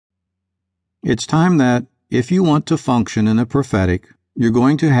It's time that, if you want to function in the prophetic, you're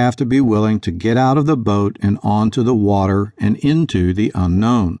going to have to be willing to get out of the boat and onto the water and into the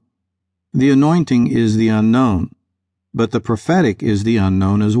unknown. The anointing is the unknown, but the prophetic is the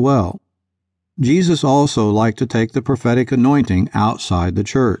unknown as well. Jesus also liked to take the prophetic anointing outside the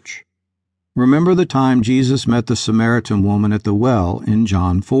church. Remember the time Jesus met the Samaritan woman at the well in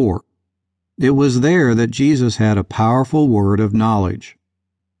John 4. It was there that Jesus had a powerful word of knowledge.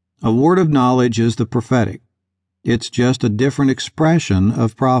 A word of knowledge is the prophetic. It's just a different expression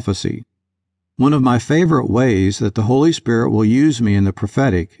of prophecy. One of my favorite ways that the Holy Spirit will use me in the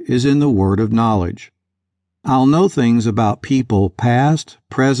prophetic is in the word of knowledge. I'll know things about people past,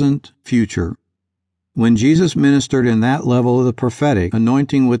 present, future. When Jesus ministered in that level of the prophetic,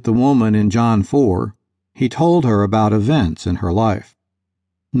 anointing with the woman in John 4, he told her about events in her life.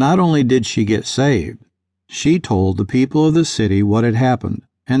 Not only did she get saved, she told the people of the city what had happened,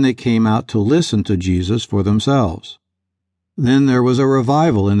 and they came out to listen to Jesus for themselves. Then there was a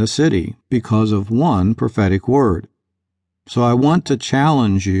revival in the city because of one prophetic word. So I want to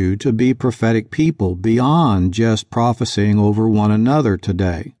challenge you to be prophetic people beyond just prophesying over one another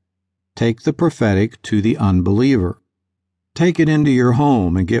today. Take the prophetic to the unbeliever. Take it into your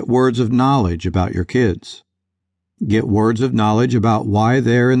home and get words of knowledge about your kids. Get words of knowledge about why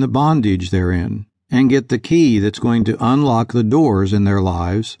they're in the bondage they're in, and get the key that's going to unlock the doors in their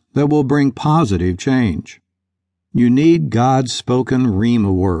lives that will bring positive change. You need God's spoken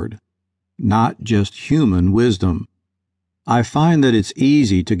Rhema word, not just human wisdom. I find that it's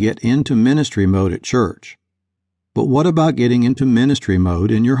easy to get into ministry mode at church. But what about getting into ministry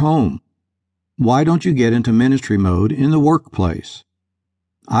mode in your home? Why don't you get into ministry mode in the workplace?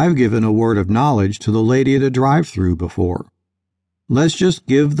 I've given a word of knowledge to the lady at a drive-thru before. Let's just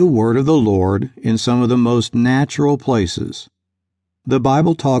give the word of the Lord in some of the most natural places. The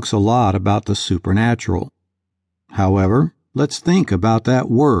Bible talks a lot about the supernatural. However, let's think about that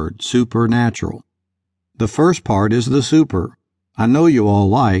word, supernatural. The first part is the super. I know you all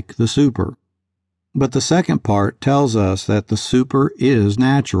like the super. But the second part tells us that the super is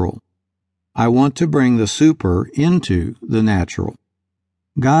natural. I want to bring the super into the natural.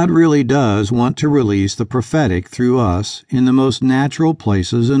 God really does want to release the prophetic through us in the most natural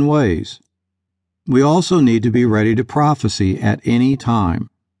places and ways. We also need to be ready to prophesy at any time.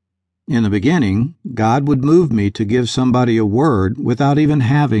 In the beginning, God would move me to give somebody a word without even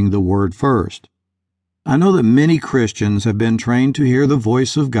having the word first. I know that many Christians have been trained to hear the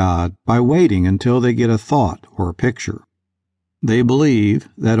voice of God by waiting until they get a thought or a picture. They believe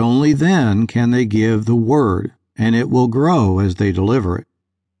that only then can they give the word, and it will grow as they deliver it.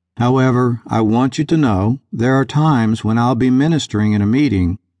 However, I want you to know there are times when I'll be ministering in a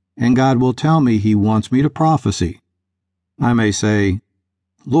meeting, and God will tell me He wants me to prophesy. I may say,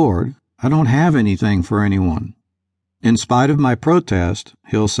 "Lord, I don't have anything for anyone." In spite of my protest,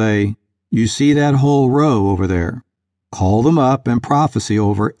 He'll say, "You see that whole row over there? Call them up and prophesy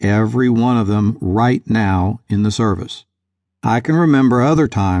over every one of them right now in the service." I can remember other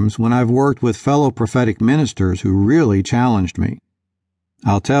times when I've worked with fellow prophetic ministers who really challenged me.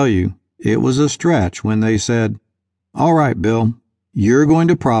 I'll tell you, it was a stretch when they said, "All right, Bill, you're going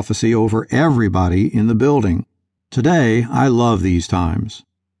to prophesy over everybody in the building." Today, I love these times.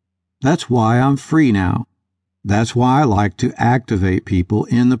 That's why I'm free now. That's why I like to activate people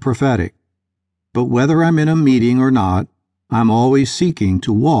in the prophetic. But whether I'm in a meeting or not, I'm always seeking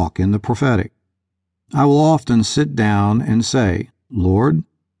to walk in the prophetic. I will often sit down and say, "Lord,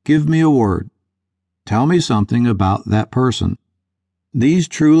 give me a word. Tell me something about that person." These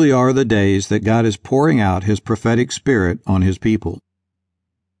truly are the days that God is pouring out His prophetic spirit on His people.